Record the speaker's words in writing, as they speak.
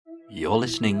You're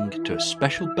listening to a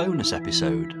special bonus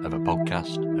episode of a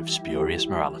podcast of Spurious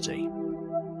Morality.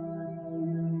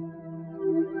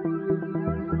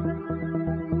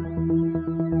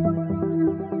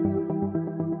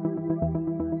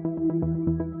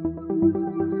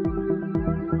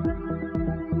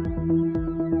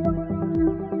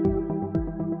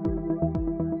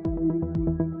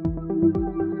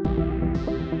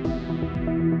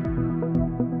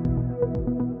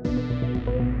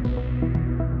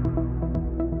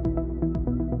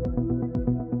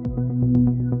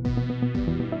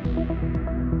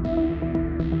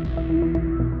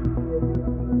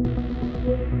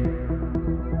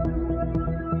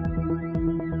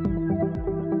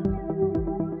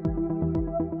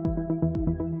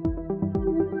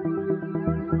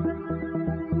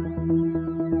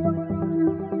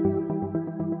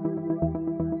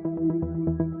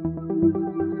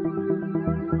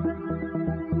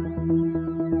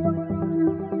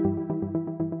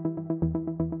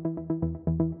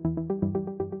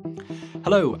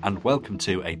 Hello and welcome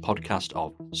to a podcast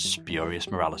of Spurious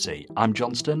Morality. I'm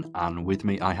Johnstone and with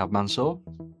me I have Mansoor.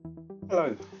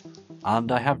 Hello.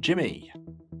 And I have Jimmy.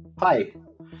 Hi.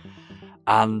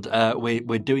 And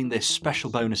we're doing this special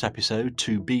bonus episode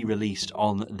to be released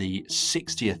on the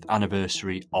 60th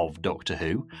anniversary of Doctor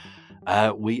Who.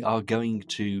 We are going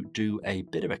to do a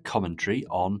bit of a commentary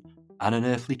on An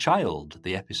Unearthly Child,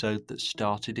 the episode that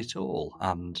started it all,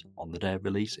 and on the day of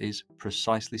release is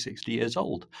precisely 60 years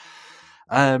old.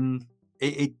 I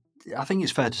think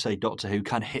it's fair to say Doctor Who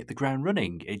kind of hit the ground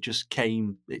running.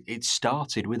 It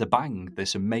started with a bang,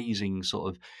 this amazing sort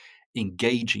of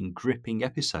engaging, gripping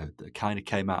episode that kind of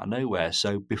came out of nowhere.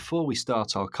 So before we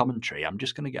start our commentary, I'm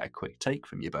just going to get a quick take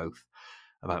from you both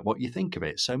about what you think of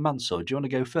it. So Mansoor, do you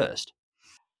want to go first?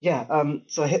 Yeah,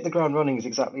 so hit the ground running is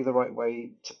exactly the right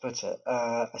way to put it.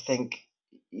 I think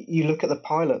you look at the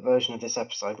pilot version of this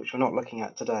episode, which we're not looking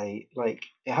at today, like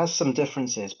it has some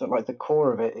differences, but like the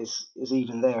core of it is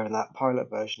even there in that pilot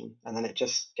version, and then it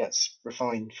just gets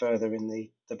refined further in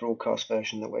the broadcast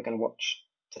version that we're going to watch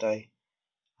today.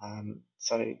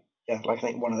 So yeah, like I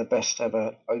think one of the best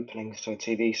ever openings to a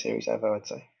TV series ever, I'd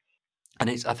say. And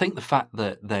I think the fact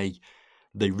that they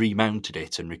remounted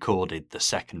it and recorded the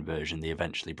second version, the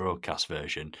eventually broadcast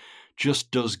version,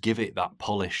 just does give it that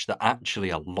polish that actually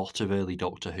a lot of early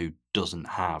Doctor Who doesn't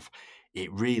have.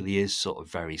 It really is sort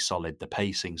of very solid. The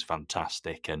pacing's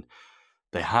fantastic, and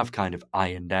they have kind of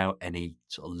ironed out any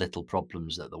sort of little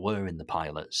problems that there were in the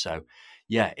pilot. So,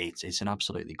 yeah, it's an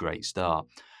absolutely great start.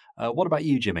 What about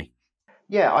you, Jimmy?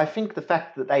 Yeah, I think the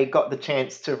fact that they got the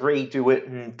chance to redo it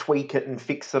and tweak it and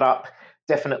fix it up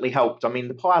definitely helped. I mean,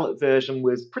 the pilot version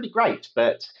was pretty great,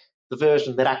 but the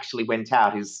version that actually went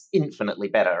out is infinitely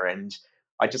better. And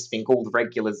I just think all the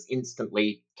regulars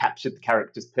instantly captured the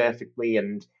characters perfectly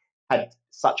and had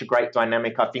such a great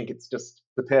dynamic. I think it's just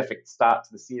the perfect start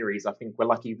to the series. I think we're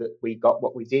lucky that we got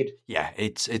what we did. Yeah,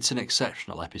 it's an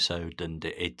exceptional episode, and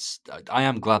I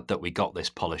am glad that we got this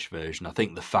polished version. I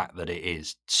think the fact that it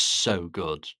is so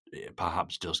good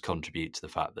perhaps does contribute to the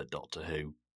fact that Doctor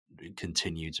Who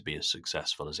continued to be as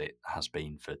successful as it has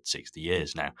been for 60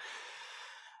 years now.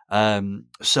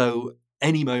 So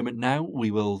any moment now,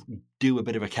 we will do a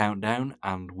bit of a countdown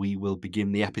and we will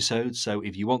begin the episode. So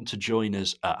if you want to join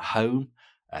us at home,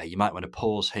 you might want to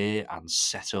pause here and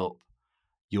set up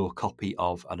your copy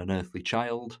of An Unearthly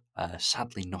Child.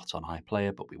 Sadly not on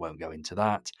iPlayer, but we won't go into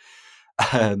that.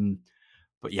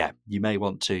 But yeah, you may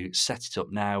want to set it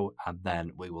up now, and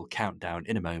then we will count down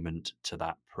in a moment to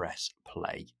that press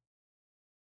play.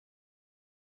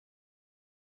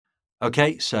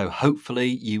 Okay, so hopefully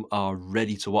you are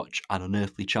ready to watch An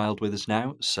Unearthly Child with us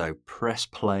now. So press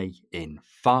play in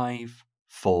 5,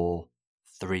 4,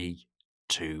 3,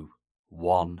 2,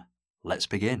 1. Let's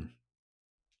begin.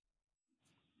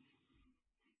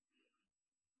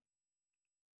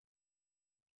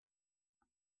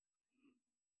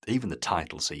 Even the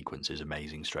title sequence is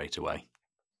amazing straight away.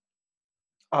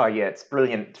 Oh, yeah, it's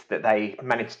brilliant that they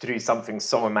managed to do something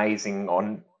so amazing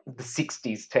on the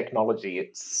 60s technology.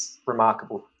 It's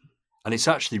remarkable. And it's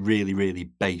actually really, really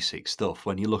basic stuff.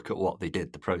 When you look at what they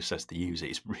did, the process they use,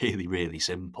 it's really, really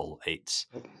simple. It's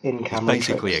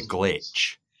basically a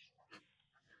glitch,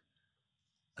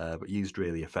 but used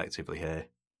really effectively here.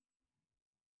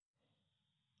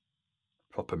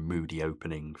 Proper moody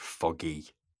opening, foggy.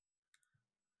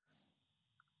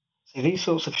 See, these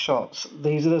sorts of shots,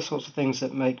 these are the sorts of things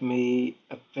that make me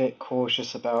a bit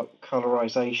cautious about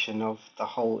colorization of the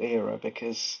whole era,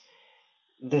 because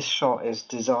this shot is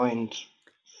designed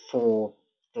for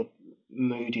the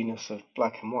moodiness of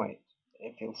black and white,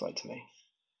 it feels like to me.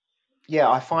 Yeah,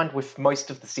 I find with most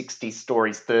of the 60s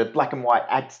stories, the black and white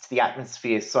adds to the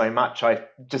atmosphere so much. I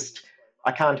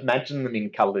can't imagine them in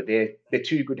colour. They're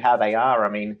too good how they are. I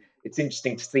mean, it's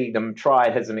interesting to see them try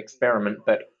it as an experiment,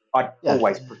 but I'd Yeah,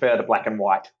 always prefer the black and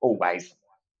white, always.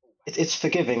 it's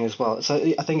forgiving as well. So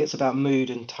I think it's about mood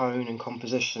and tone and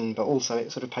composition, but also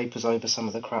it sort of papers over some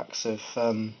of the cracks of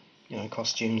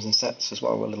costumes and sets as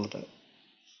well a little bit.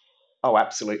 Oh,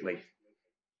 absolutely.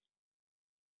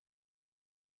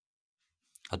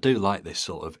 I do like this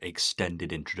sort of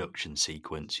extended introduction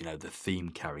sequence. The theme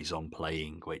carries on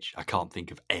playing, which I can't think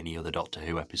of any other Doctor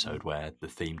Who episode where the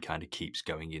theme kind of keeps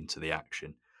going into the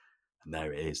action. And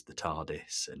there it is, the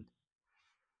TARDIS, and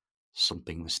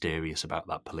something mysterious about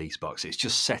that police box. It's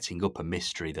just setting up a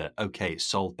mystery that, okay, it's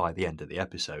solved by the end of the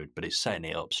episode, but it's setting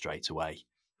it up straight away.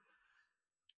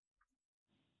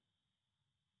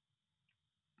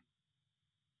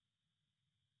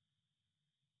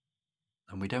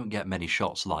 And we don't get many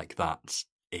shots like that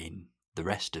in the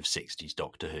rest of 60s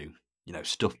Doctor Who.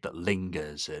 Stuff that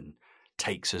lingers and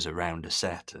takes us around a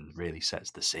set and really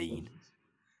sets the scene.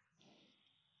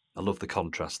 I love the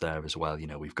contrast there as well.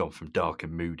 We've gone from dark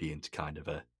and moody into kind of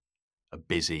a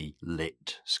busy,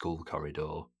 lit school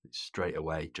corridor. It's straight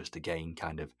away just again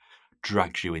kind of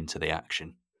drags you into the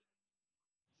action.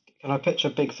 Can I picture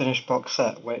a Big Finish box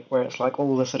set where it's like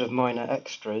all the sort of minor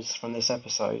extras from this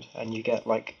episode, and you get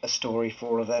like a story for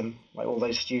all of them, like all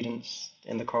those students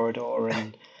in the corridor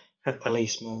and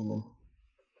policemen. And...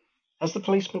 Has the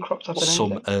policeman cropped up in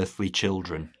Some anything? earthly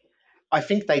children. I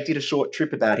think they did a short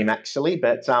trip about him actually,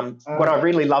 but what I Okay.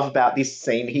 really love about this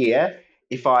scene here,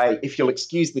 if you'll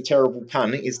excuse the terrible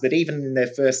pun, is that even in their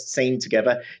first scene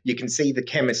together, you can see the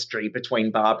chemistry between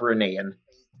Barbara and Ian.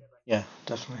 Yeah,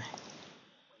 definitely.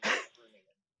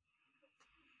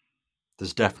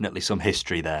 There's definitely some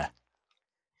history there.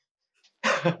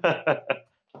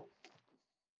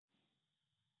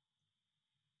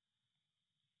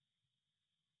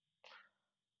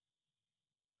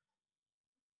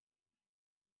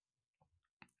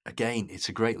 Again, it's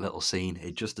a great little scene.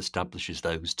 It just establishes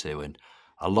those two, and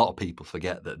a lot of people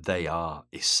forget that they are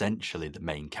essentially the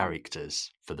main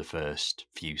characters for the first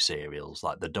few serials.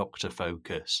 Like the Doctor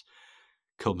focus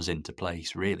comes into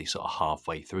place really sort of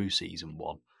halfway through season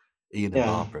 1. Ian and Yeah.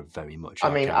 Barbara very much I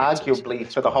are mean, characters at arguably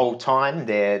this for the point. whole time,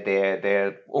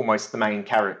 they're almost the main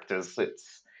characters.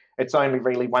 It's only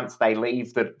really once they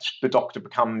leave that the Doctor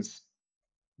becomes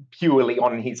purely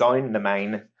on his own the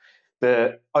main.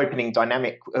 The opening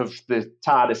dynamic of the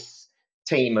TARDIS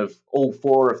team of all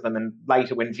four of them, and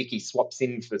later when Vicky swaps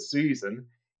in for Susan,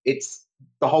 it's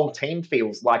the whole team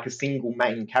feels like a single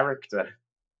main character.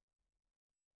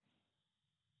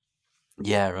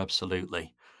 Yeah,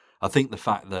 absolutely. I think the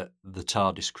fact that the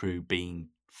TARDIS crew being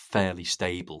fairly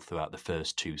stable throughout the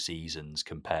first 2 seasons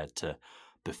compared to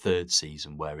the 3rd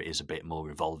season where it is a bit more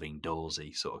revolving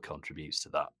doorsy sort of contributes to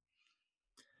that.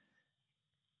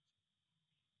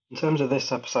 In terms of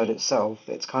this episode itself,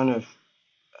 it's kind of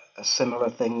a similar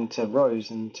thing to Rose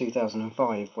in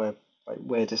 2005, where like,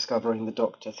 we're discovering the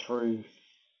Doctor through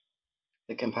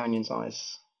the companion's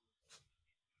eyes.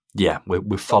 Yeah,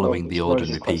 we're following the Rose is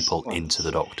ordinary quite people well, into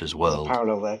the Doctor's there's a world.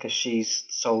 parallel there because she's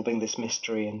solving this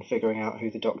mystery and figuring out who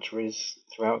the Doctor is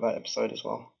throughout that episode as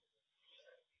well.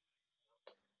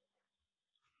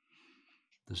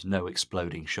 There's no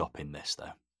exploding shop in this,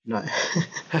 though. No.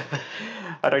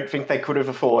 I don't think they could have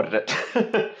afforded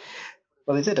it.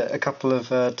 Well, they did it a couple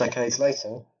of decades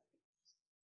later.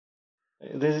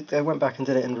 They went back and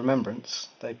did it in Remembrance.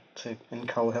 In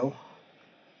Coal Hill.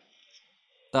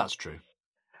 That's true.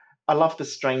 I love the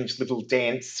strange little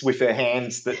dance with her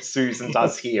hands that Susan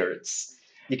does here.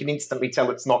 You can instantly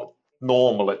tell it's not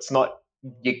normal. It's not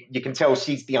you can tell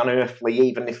she's the unearthly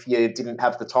even if you didn't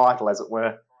have the title, as it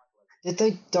were. Did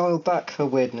they dial back her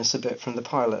weirdness a bit from the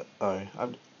pilot though?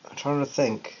 I'm trying to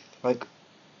think. Like,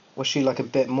 was she like a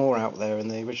bit more out there in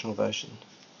the original version?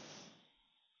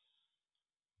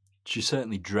 She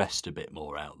certainly dressed a bit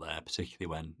more out there, particularly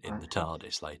when in the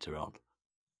TARDIS later on.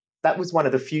 That was one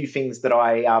of the few things that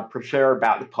I prefer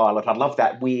about the pilot. I love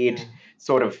that weird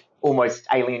sort of almost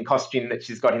alien costume that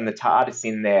she's got in the TARDIS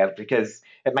in there because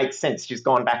it makes sense. She's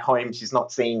gone back home. She's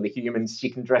not seeing the humans. She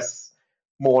can dress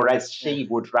more as she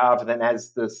would rather than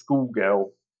as the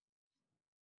schoolgirl.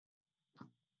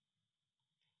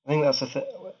 I think that's the thing.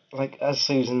 Like, as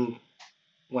Susan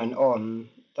went on,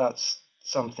 that's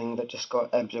something that just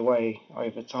got ebbed away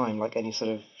over time, like any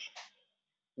sort of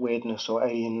weirdness or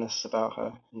alienness about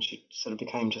her, and she sort of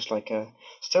became just like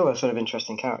still a sort of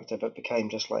interesting character, but became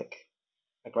just like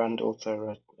a granddaughter,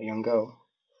 a young girl.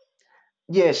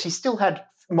 Yeah, she still had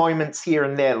moments here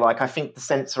and there. Like I think the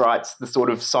Sensorites, the sort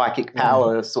of psychic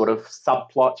power sort of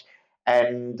subplot,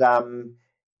 and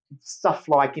stuff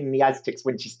like in the Aztecs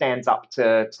when she stands up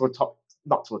to a top,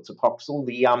 not to a Topopsal,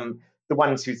 the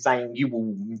ones who's saying you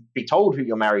will be told who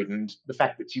you're married, and the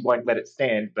fact that she won't let it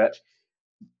stand. But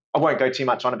I won't go too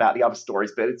much on about the other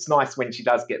stories, but it's nice when she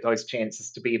does get those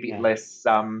chances to be a bit less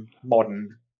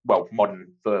modern. Well,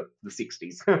 modern for the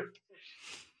 60s.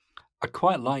 I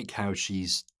quite like how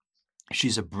she's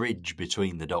a bridge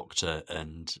between the Doctor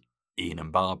and Ian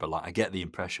and Barbara. Like, I get the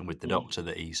impression with the Doctor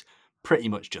that he's pretty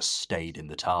much just stayed in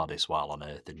the TARDIS while on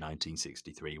Earth in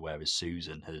 1963, whereas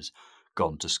Susan has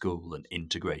gone to school and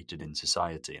integrated in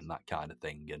society and that kind of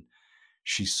thing. And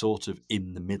she's sort of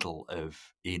in the middle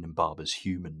of Ian and Barbara's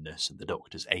humanness and the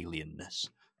Doctor's alienness.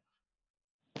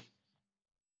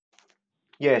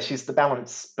 Yeah, she's the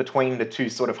balance between the two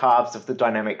sort of halves of the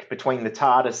dynamic, between the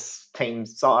TARDIS team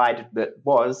side that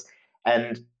was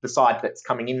and the side that's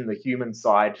coming in, the human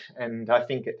side. And I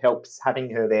think it helps having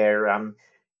her there.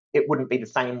 It wouldn't be the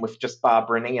same with just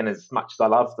Barbara and Ian, as much as I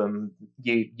love them.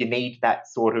 You need that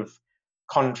sort of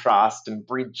contrast and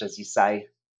bridge, as you say.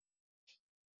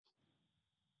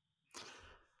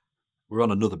 We're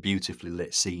on another beautifully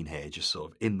lit scene here, just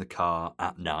sort of in the car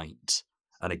at night.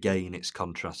 And again, it's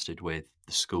contrasted with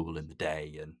the school in the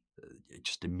day and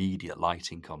just immediate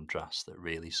lighting contrast that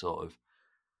really sort of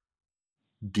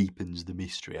deepens the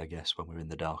mystery, I guess, when we're in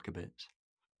the darker bits.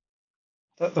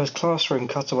 Those classroom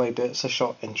cutaway bits are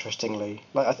shot interestingly.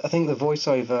 Like I think the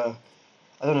voiceover,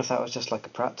 I don't know if that was just like a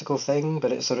practical thing,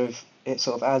 but it sort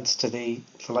of adds to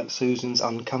like Susan's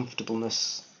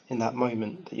uncomfortableness in that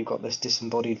moment that you've got this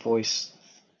disembodied voice.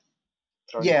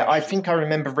 Yeah, I think I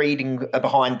remember reading a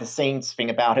behind the scenes thing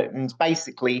about it, and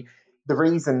basically the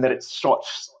reason that it's shot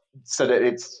so that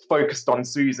it's focused on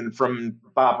Susan from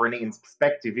Barbara and Ian's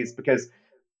perspective is because,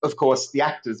 of course, the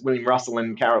actors William Russell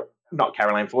and not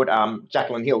Caroline Ford,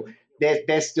 Jacqueline Hill,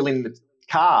 they're still in the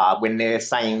car when they're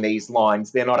saying these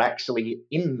lines. They're not actually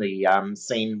in the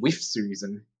scene with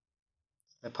Susan.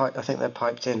 I think they're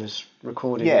piped in as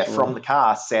recordings. Yeah, from the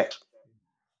car set.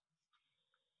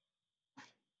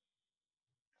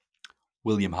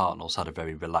 William Hartnell's had a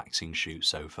very relaxing shoot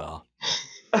so far.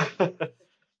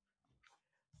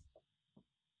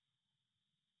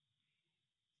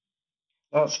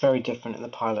 That's very different in the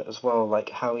pilot as well. Like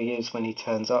how he is when he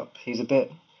turns up. He's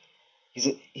like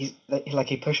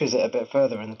he pushes it a bit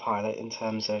further in the pilot in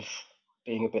terms of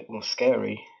being a bit more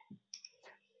scary.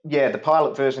 Yeah, the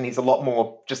pilot version is a lot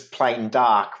more just plain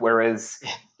dark, whereas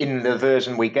in the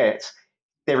version we get,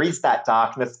 there is that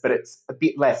darkness, but it's a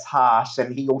bit less harsh,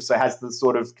 and he also has the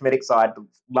sort of comedic side of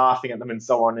laughing at them and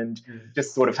so on, and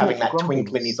just sort of having that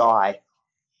twinkle in his eye.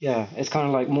 Yeah, it's kind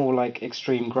of like more like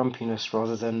extreme grumpiness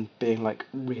rather than being like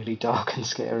really dark and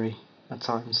scary at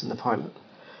times in the pilot.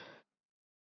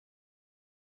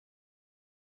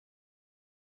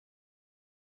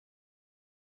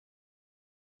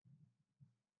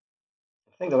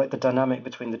 I think that like the dynamic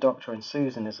between the Doctor and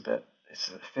Susan is it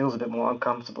feels a bit more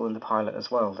uncomfortable in the pilot as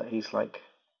well. That he's like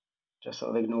just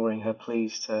sort of ignoring her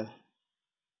pleas to,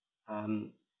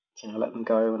 let them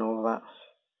go and all of that.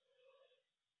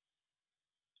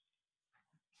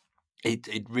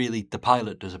 It really, the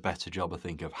pilot does a better job, I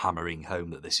think, of hammering home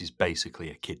that this is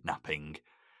basically a kidnapping.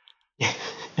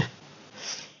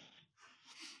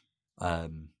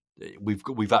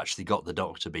 We've actually got the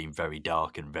Doctor being very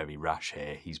dark and very rash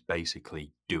here. He's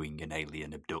basically doing an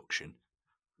alien abduction.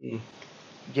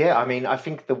 Yeah, I mean, I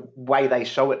think the way they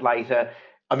show it later,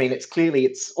 I mean,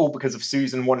 it's all because of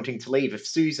Susan wanting to leave. If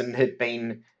Susan had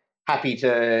been happy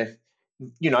to,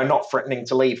 not threatening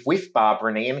to leave with Barbara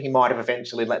and Ian, he might have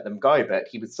eventually let them go, but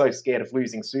he was so scared of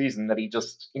losing Susan that he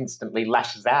just instantly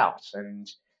lashes out. And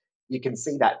you can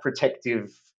see that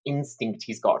protective instinct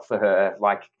he's got for her.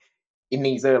 Like in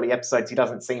these early episodes, he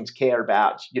doesn't seem to care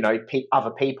about,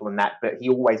 other people and that, but he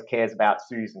always cares about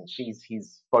Susan. She's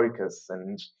his focus,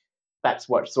 and that's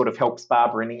what sort of helps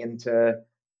Barbara and Ian to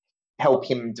help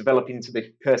him develop into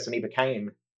the person he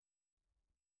became.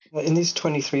 In these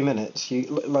 23 minutes, you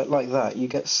like that, you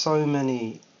get so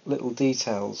many little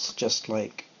details, just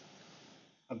like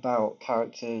about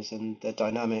characters and their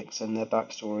dynamics and their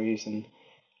backstories, and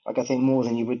like I think more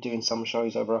than you would do in some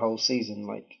shows over a whole season.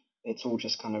 Like it's all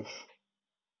just kind of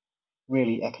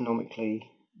really economically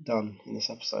done in this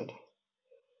episode.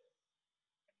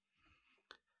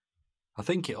 I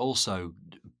think it also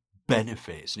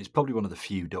benefits, and it's probably one of the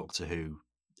few Doctor Who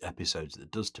episodes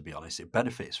that does, to be honest. It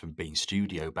benefits from being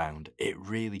studio bound. It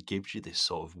really gives you this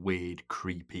sort of weird,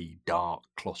 creepy, dark,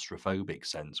 claustrophobic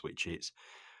sense, which it's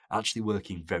actually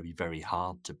working very, very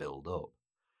hard to build up.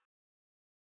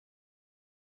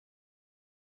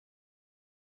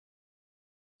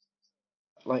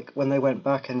 like when they went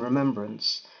back in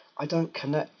Remembrance, I don't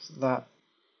connect that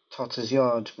Totter's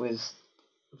Yard with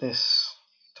this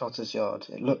Totter's Yard.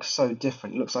 It looks so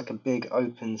different. It looks like a big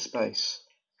open space.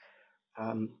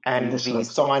 And And this the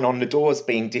looks sign on the doors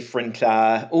being different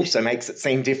also makes it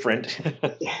seem different.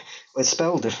 well, it's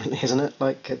spelled differently, isn't it?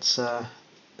 Like it's an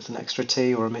extra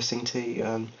T or a missing T.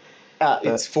 It's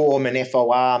But Foreman,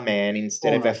 F-O-R man,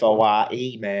 instead of Foreman,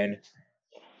 F-O-R-E man.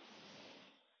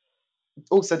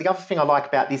 Also, the other thing I like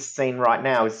about this scene right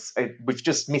now is we've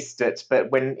just missed it,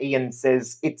 but when Ian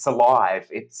says it's alive,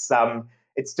 it's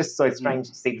just so strange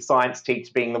to see the science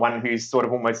teacher being the one who's sort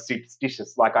of almost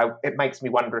superstitious. Like, it makes me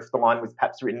wonder if the line was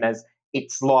perhaps written as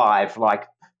 "it's live," like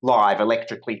live,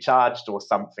 electrically charged or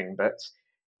something. But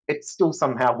it still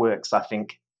somehow works, I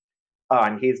think. Oh,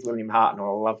 and here's William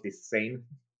Hartnell. I love this scene.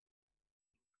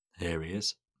 Here he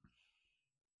is.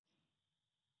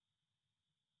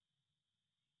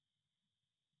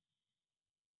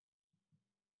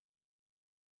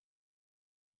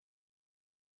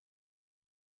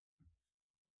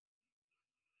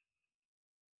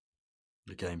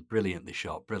 Again, brilliantly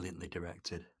shot, brilliantly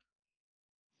directed.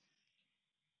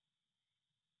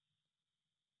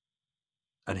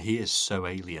 And he is so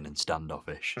alien and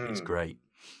standoffish. It's great.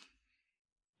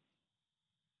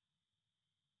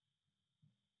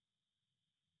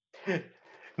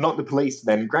 Not the police,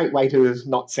 then. Great way to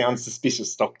not sound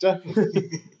suspicious, Doctor.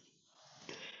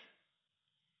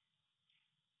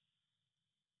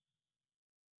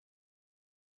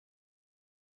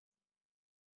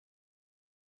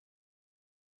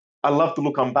 I love the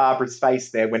look on Barbara's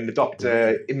face there when the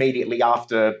doctor, immediately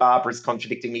after Barbara's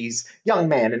contradicting his young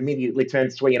man, immediately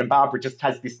turns to Ian, and Barbara just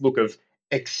has this look of,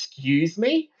 excuse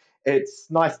me? It's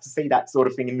nice to see that sort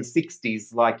of thing in the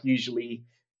 60s. Like, usually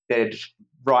they'd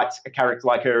write a character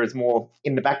like her as more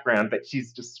in the background, but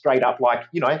she's just straight up like,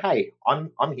 hey,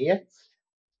 I'm here.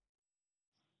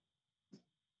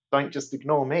 Don't just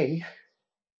ignore me.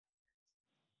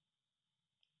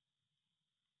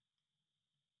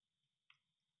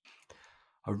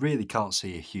 I really can't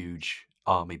see a huge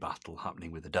army battle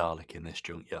happening with a Dalek in this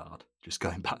junkyard. Just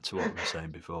going back to what I was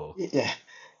saying before. yeah,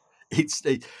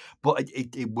 But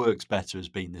it works better as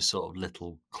being this sort of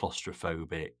little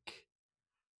claustrophobic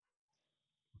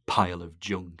pile of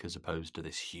junk as opposed to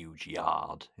this huge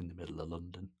yard in the middle of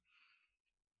London.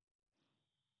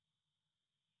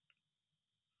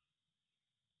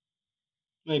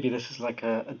 maybe this is like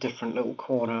a different little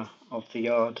corner of the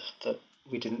yard that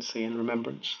we didn't see in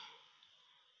Remembrance.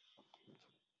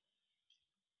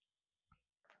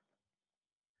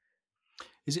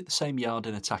 Is it the same yard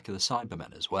in Attack of the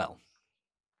Cybermen as well?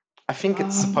 I think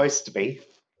it's supposed to be.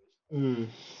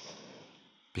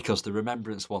 Because the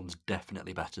Remembrance one's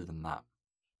definitely better than that.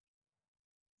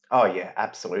 Oh, yeah,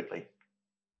 absolutely.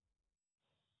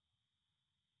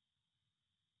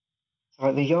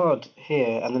 Like the yard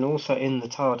here, and then also in the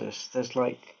TARDIS, there's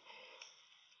like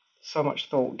so much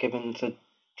thought given to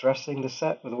dressing the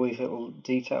set with all these little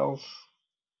details.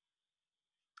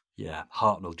 Yeah,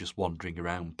 Hartnell just wandering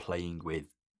around playing with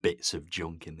bits of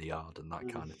junk in the yard and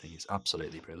that kind of thing is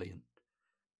absolutely brilliant.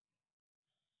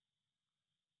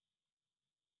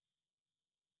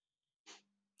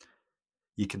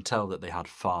 You can tell that they had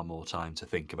far more time to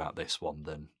think about this one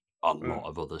than a lot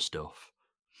of other stuff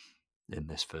in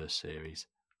this first series.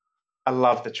 I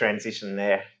love the transition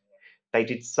there. They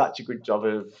did such a good job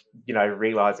of,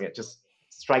 realizing it just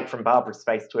straight from Barbara's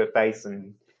face to her face,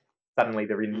 and suddenly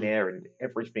they're in there and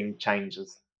everything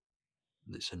changes.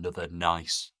 It's another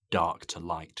nice dark to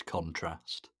light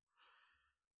contrast.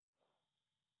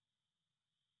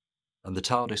 And the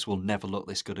TARDIS will never look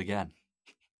this good again.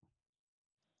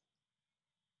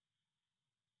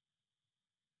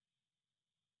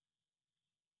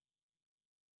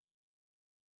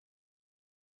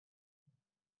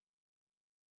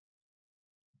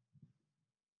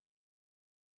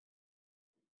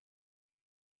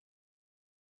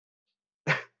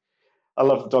 I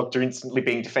love the Doctor instantly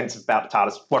being defensive about the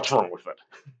TARDIS. What's wrong with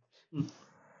it?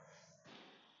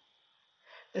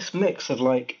 This mix of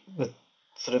like the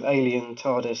sort of alien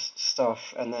TARDIS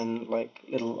stuff and then like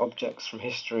little objects from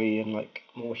history and like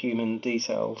more human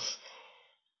details.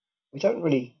 We don't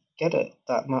really get it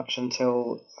that much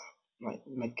until like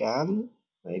McGann,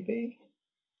 maybe,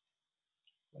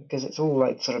 because it's all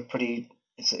like sort of pretty.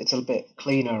 It's a bit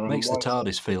cleaner and Makes the whiter.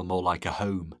 TARDIS feel more like a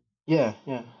home. Yeah,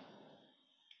 yeah.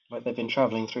 Like they've been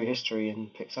travelling through history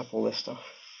and picked up all this stuff.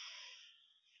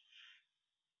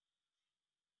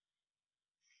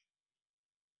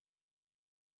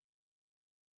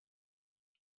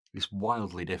 It's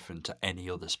wildly different to any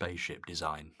other spaceship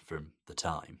design from the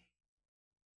time.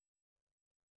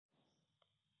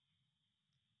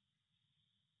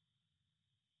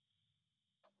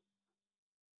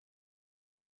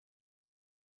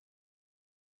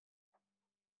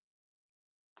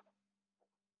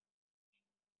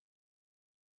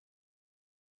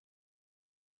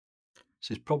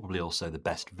 This is probably also the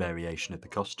best variation of the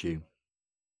costume.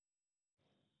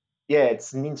 Yeah,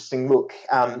 it's an interesting look.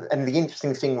 And the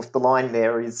interesting thing with the line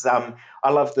there is I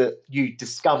love that you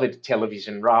discovered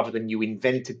television rather than you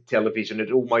invented television.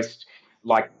 It almost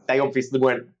like they obviously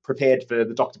weren't prepared for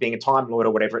the Doctor being a Time Lord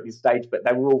or whatever at this stage, but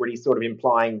they were already sort of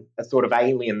implying a sort of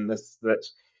alienness that,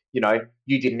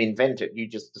 you didn't invent it, you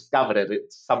just discovered it.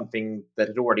 It's something that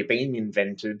had already been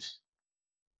invented.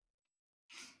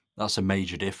 That's a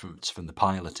major difference from the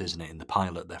pilot, isn't it? In the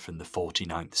pilot, they're from the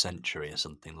 49th century or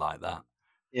something like that.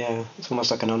 Yeah, it's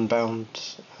almost like an unbound.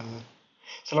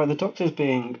 So like the Doctor's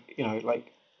being,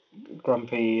 like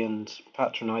grumpy and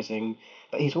patronising,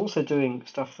 but he's also doing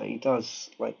stuff that he does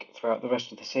like throughout the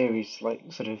rest of the series,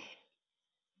 like sort of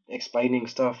explaining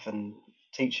stuff and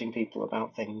teaching people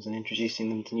about things and introducing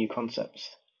them to new concepts.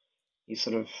 He's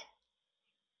sort of,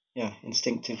 yeah,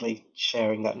 instinctively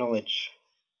sharing that knowledge.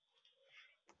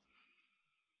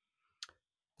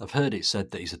 I've heard it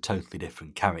said that he's a totally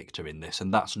different character in this,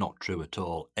 and that's not true at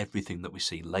all. Everything that we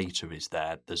see later is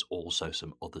there. There's also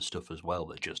some other stuff as well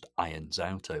that just irons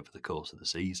out over the course of the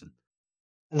season.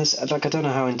 And this, like, I don't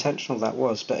know how intentional that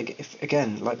was, but if,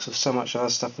 again, like so much other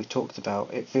stuff we've talked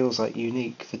about, it feels like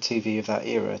unique for TV of that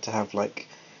era to have like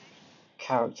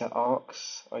character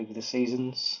arcs over the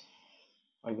seasons,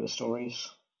 over the stories.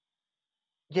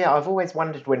 Yeah, I've always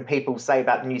wondered when people say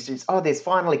about the new series, oh, there's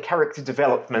finally character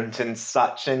development and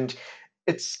such, and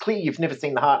it's clear you've never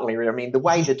seen the Hartnell. I mean, the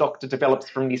way the Doctor develops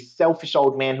from this selfish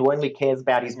old man who only cares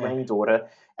about his granddaughter,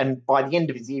 and by the end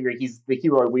of his era, he's the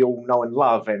hero we all know and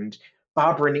love, and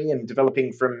Barbara and Ian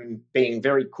developing from being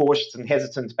very cautious and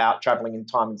hesitant about travelling in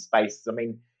time and space. I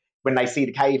mean, when they see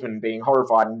the cave and being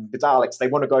horrified and the Daleks, they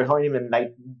want to go home and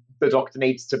the Doctor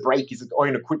needs to break his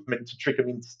own equipment to trick him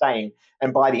into staying.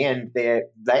 And by the end,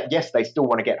 yes, they still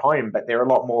want to get home, but they're a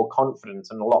lot more confident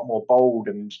and a lot more bold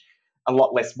and a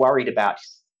lot less worried about.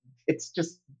 It's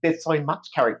just there's so much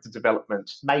character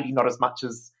development. Maybe not as much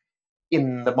as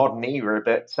in the modern era,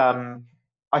 but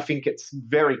I think it's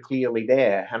very clearly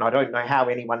there, and I don't know how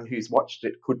anyone who's watched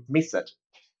it could miss it.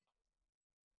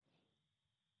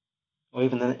 Or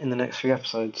even in the next few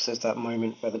episodes, there's that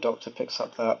moment where the Doctor picks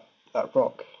up that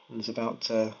rock and is about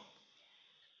to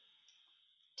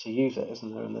use it,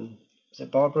 isn't there? And then is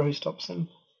it Barbara who stops him?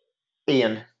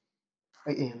 Ian.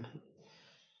 Oh, Ian.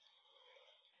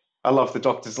 I love the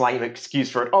Doctor's lame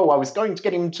excuse for it. Oh, I was going to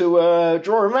get him to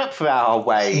draw a map for our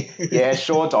way. Yeah,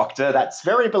 sure, Doctor. That's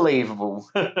very believable.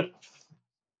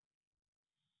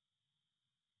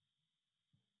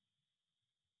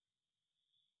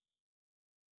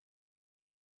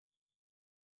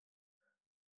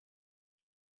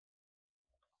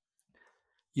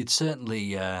 You'd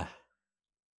certainly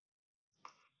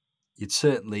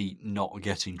not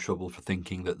get in trouble for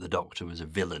thinking that the Doctor was a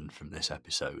villain from this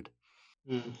episode.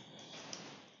 Mm.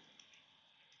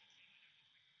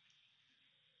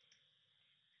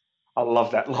 I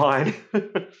love that line.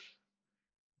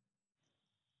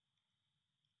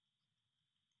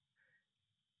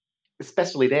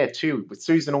 Especially there too, with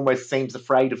Susan almost seems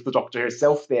afraid of the Doctor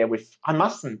herself there with, I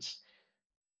mustn't.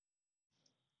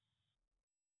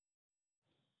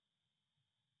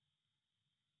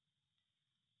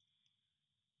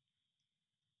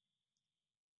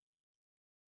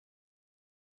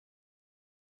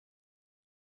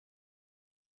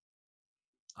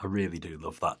 I really do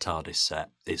love that TARDIS set.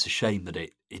 It's a shame that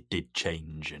it did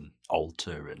change and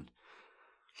alter, and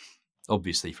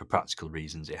obviously for practical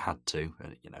reasons it had to.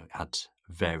 It had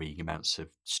varying amounts of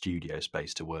studio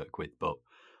space to work with, but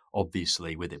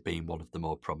obviously with it being one of the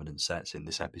more prominent sets in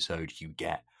this episode, you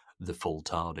get the full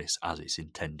TARDIS as it's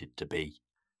intended to be.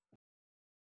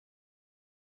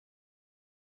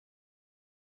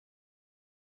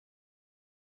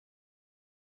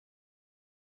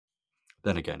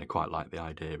 Then again, I quite like the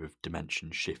idea of dimension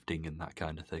shifting and that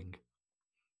kind of thing.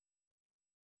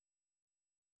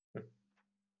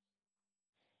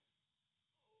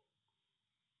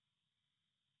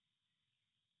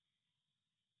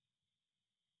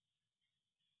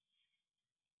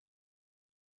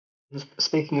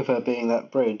 Speaking of her being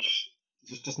that bridge,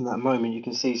 just in that moment, you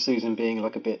can see Susan being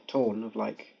like a bit torn, of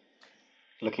like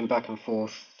looking back and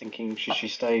forth, thinking should she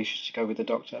stay, should she go with the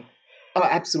Doctor? Oh,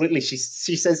 absolutely. She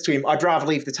says to him, I'd rather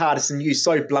leave the TARDIS and you,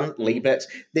 so bluntly, but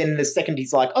then the second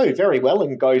he's like, oh, very well,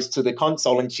 and goes to the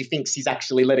console and she thinks he's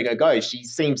actually letting her go. She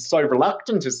seems so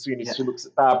reluctant as soon as she looks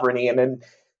at Barbara and Ian, and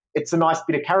it's a nice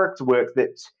bit of character work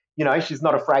that, she's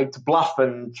not afraid to bluff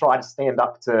and try to stand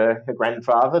up to her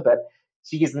grandfather, but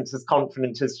she isn't as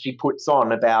confident as she puts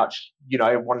on about,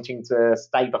 wanting to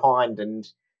stay behind and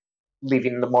live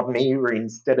in the modern era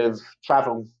instead of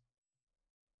travel.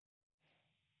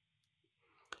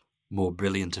 More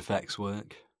brilliant effects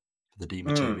work for the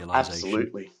dematerialization.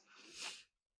 Absolutely.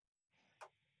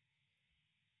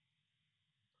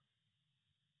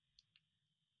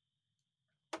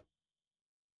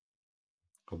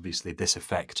 Obviously, this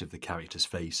effect of the characters'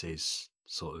 faces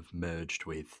sort of merged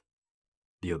with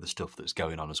the other stuff that's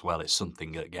going on as well. It's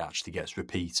something that actually gets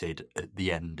repeated at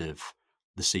the end of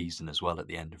the season as well, at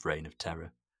the end of Reign of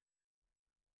Terror.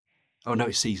 Oh no,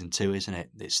 it's season 2, isn't it?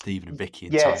 It's Stephen and Vicky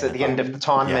and Yeah, Time it's at the Meddler. end of the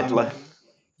Time Meddler.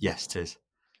 Yes, it is.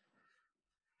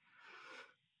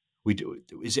 We do.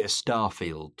 Is it a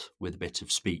Starfield with a bit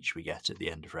of speech we get at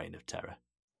the end of Reign of Terror?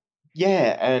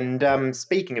 Yeah, and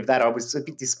speaking of that, I was a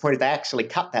bit disappointed they actually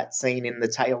cut that scene in the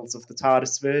Tales of the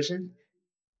TARDIS version.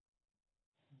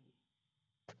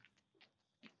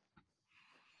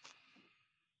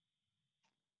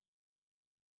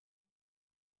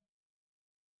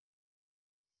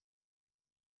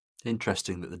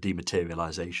 Interesting that the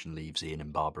dematerialization leaves Ian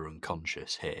and Barbara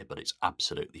unconscious here, but it's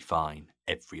absolutely fine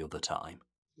every other time.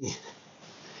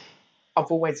 I've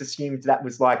always assumed that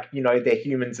was like, you know, they're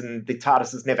humans and the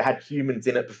TARDIS has never had humans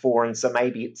in it before, and so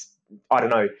maybe it's, I don't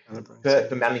know,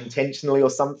 hurt them unintentionally or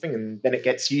something, and then it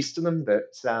gets used to them.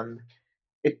 But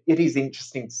it is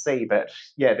interesting to see. But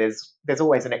yeah, there's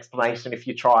always an explanation if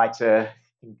you try to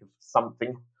think of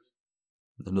something.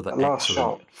 Another Last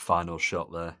excellent shot. final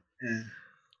shot there.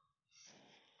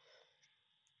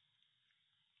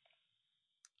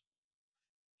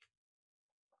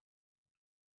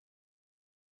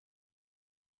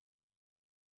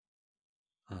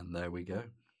 And there we go.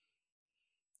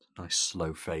 Nice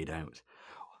slow fade out.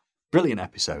 Brilliant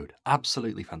episode.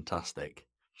 Absolutely fantastic.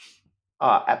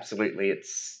 Oh, absolutely.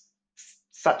 It's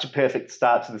such a perfect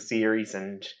start to the series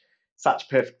and such a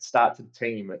perfect start to the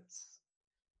team. It's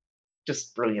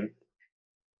just brilliant.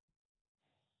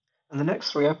 And the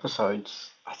next 3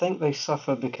 episodes, I think they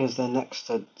suffer because they're next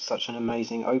to such an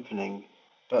amazing opening.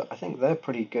 But I think they're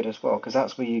pretty good as well, because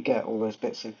that's where you get all those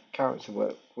bits of character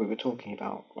work we were talking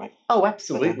about. Like, Oh,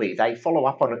 absolutely. They follow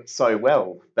up on it so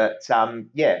well. But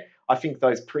yeah, I think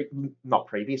those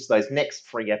those next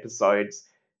 3 episodes,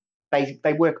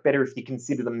 they work better if you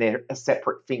consider them they're a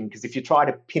separate thing. Because if you try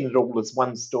to pin it all as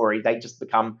one story, they just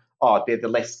become, oh, they're the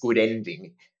less good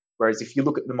ending. Whereas if you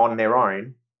look at them on their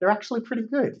own, they're actually pretty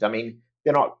good. I mean,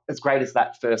 they're not as great as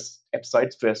that first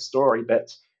episode's first story,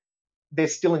 but they're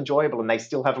still enjoyable and they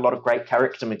still have a lot of great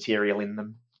character material in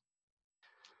them.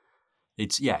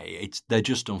 They're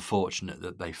just unfortunate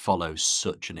that they follow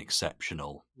such an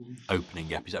exceptional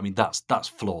opening episode. I mean, that's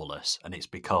flawless, and it's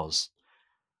because,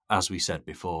 as we said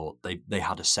before, they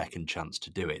had a second chance to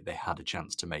do it. They had a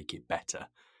chance to make it better,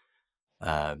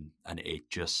 and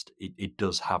it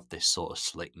does have this sort of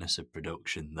slickness of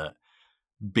production that,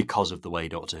 because of the way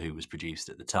Doctor Who was produced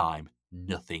at the time,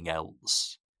 nothing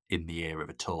else in the era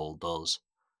at all does.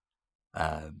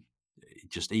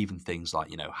 Just even things like,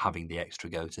 having the extra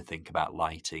go to think about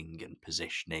lighting and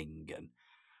positioning and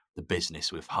the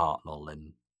business with Hartnell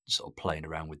and sort of playing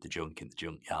around with the junk in the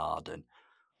junkyard and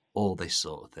all this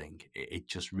sort of thing. It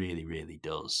just really, really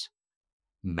does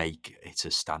make it a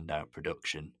standout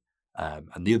production.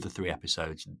 And the other 3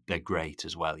 episodes, they're great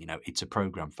as well. It's a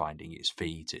program finding its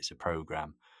feet. It's a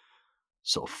program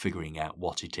sort of figuring out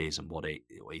what it is and what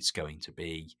it's going to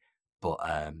be. But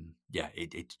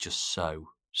it's just so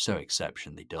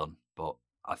exceptionally done. But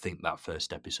I think that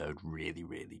first episode really,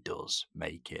 really does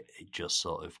make it. It just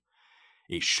sort of,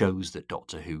 it shows that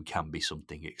Doctor Who can be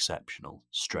something exceptional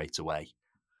straight away.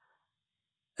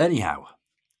 Anyhow,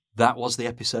 that was the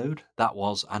episode. That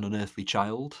was An Unearthly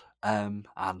Child. And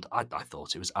I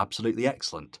thought it was absolutely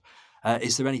excellent.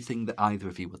 Is there anything that either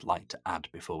of you would like to add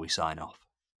before we sign off?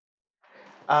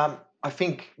 I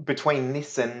think between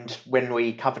this and when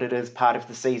we covered it as part of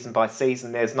the season by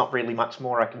season, there's not really much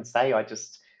more I can say.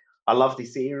 I love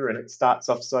this era and it starts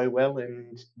off so well.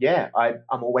 And yeah,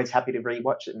 I'm always happy to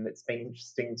rewatch it, and it's been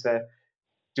interesting to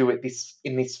do it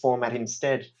in this format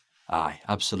instead. Aye,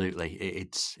 absolutely.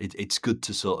 It's good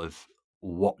to sort of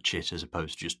watch it as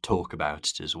opposed to just talk about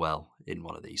it as well in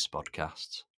one of these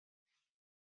podcasts.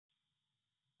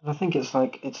 and I think it's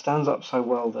like it stands up so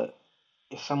well that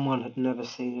if someone had never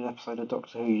seen an episode of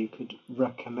Doctor Who, you could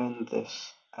recommend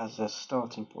this as a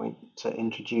starting point to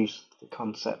introduce the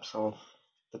concepts of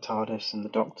the TARDIS and the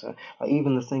Doctor. Like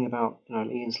even the thing about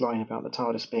Ian's line about the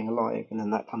TARDIS being alive, and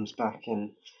then that comes back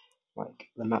in like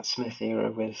the Matt Smith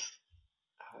era with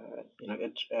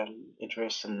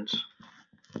Idris and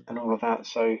all of that.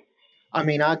 So I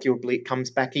mean, arguably, it comes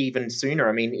back even sooner.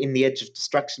 I mean, in The Edge of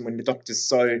Destruction, when the Doctor's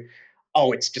so,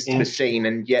 oh, it's just a machine,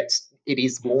 and yet it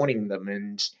is warning them.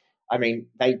 And I mean,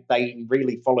 they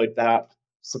really followed that up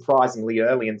surprisingly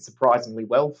early and surprisingly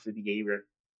well for the era.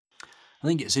 I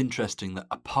think it's interesting that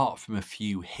apart from a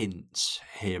few hints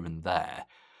here and there,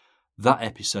 that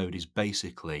episode is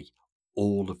basically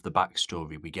all of the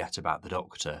backstory we get about the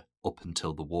Doctor up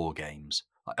until the War Games.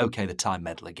 Like, okay, the Time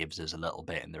Meddler gives us a little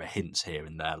bit, and there are hints here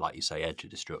and there, like you say, Edge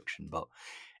of Destruction, but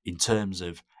in terms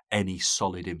of any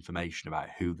solid information about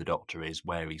who the Doctor is,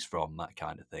 where he's from, that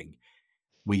kind of thing,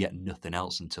 we get nothing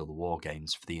else until the War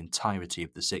Games. For the entirety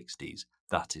of the 60s,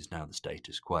 that is now the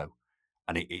status quo.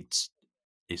 And it's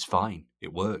fine.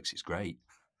 It works. It's great.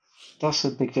 That's a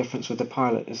big difference with the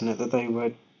pilot, isn't it? That they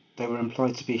were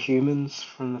implied to be humans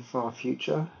from the far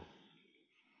future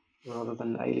rather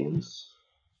than aliens.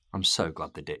 I'm so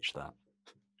glad they ditched that.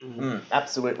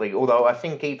 Absolutely. Although I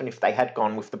think even if they had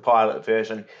gone with the pilot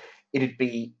version, it'd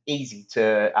be easy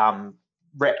to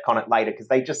retcon it later, because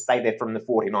they just say they're from the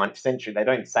 49th century. They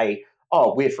don't say,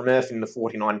 oh, we're from Earth in the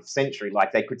 49th century.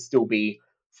 Like, they could still be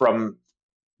from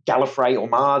Gallifrey or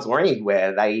Mars or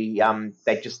anywhere. They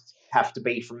just have to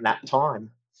be from that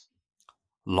time.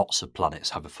 Lots of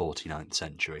planets have a 49th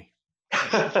century.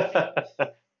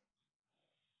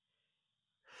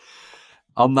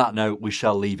 On that note, we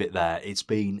shall leave it there. It's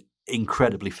been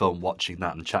incredibly fun watching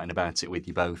that and chatting about it with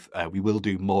you both. We will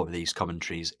do more of these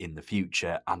commentaries in the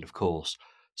future. And of course,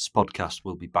 Spodcast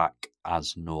will be back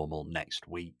as normal next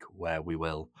week, where we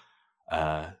will,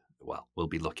 we'll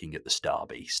be looking at the Star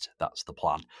Beast. That's the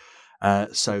plan.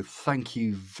 So thank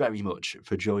you very much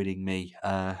for joining me.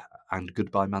 And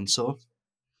goodbye, Mansoor.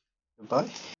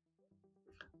 Goodbye.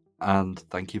 And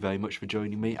thank you very much for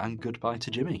joining me, and goodbye to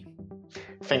Jimmy.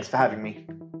 Thanks for having me.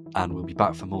 And we'll be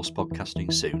back for more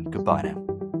Spodcasting soon. Goodbye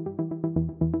now.